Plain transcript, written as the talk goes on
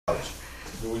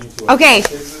Okay,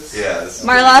 Yeah.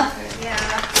 Marla, Yeah.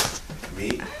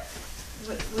 Meat.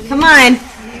 come on.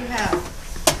 What do you have?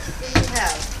 What do you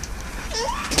have?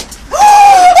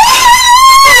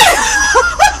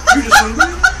 You just went in?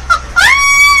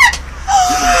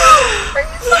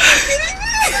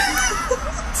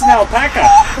 It's an alpaca.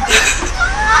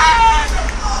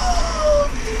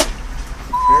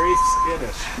 Very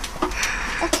skittish.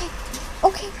 Okay,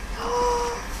 okay.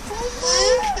 Oh my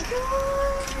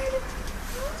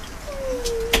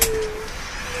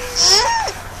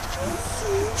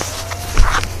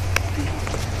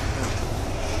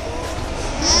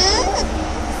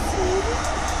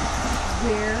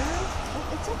Where?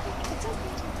 Oh, it's okay, it's okay.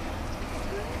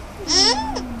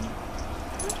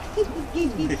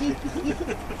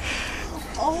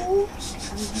 Oh.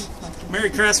 Merry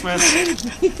Christmas.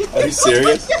 Are you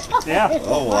serious? Yeah.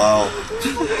 Oh wow.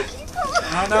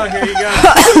 Oh no, here you go.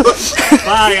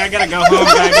 Bye, I gotta go home.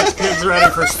 Gotta get the kids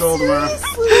ready for school tomorrow.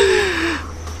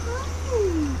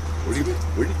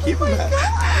 Where do you keep them at?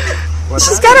 What's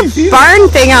She's that? got a barn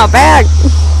thing out back.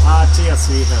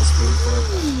 TSC has food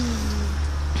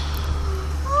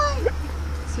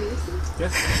Seriously? for it. Yeah.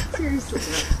 Seriously?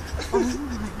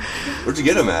 Where'd you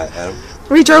get them at, Adam?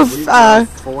 We drove, We drove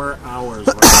 4 hours.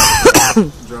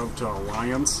 Drove to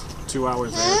Alliance. 2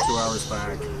 hours there, 2 hours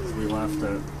back. We left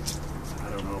at, I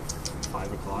don't know,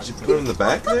 5 o'clock. Did you put them in the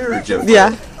back there, or did you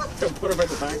yeah. Put them at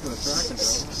the back of the truck and go.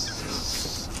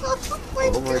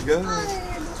 Oh my god.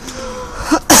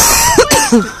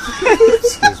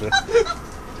 Excuse me.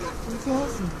 That's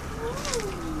awesome.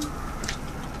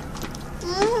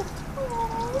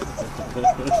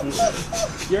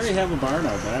 You already have a barn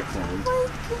out back there.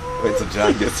 Wait till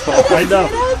John gets home. I know.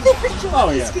 Oh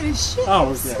yeah. He's gonna shit.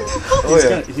 Oh yeah. Oh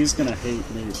yeah. He's gonna hate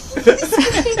me.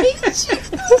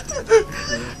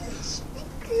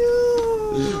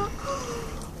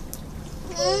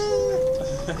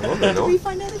 Oh, Did we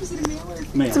find out it was a male or a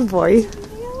female? It's a Man, boy.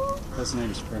 his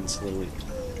name's Prince Louis.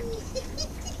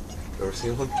 Ever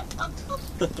seen one?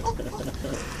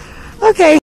 Okay.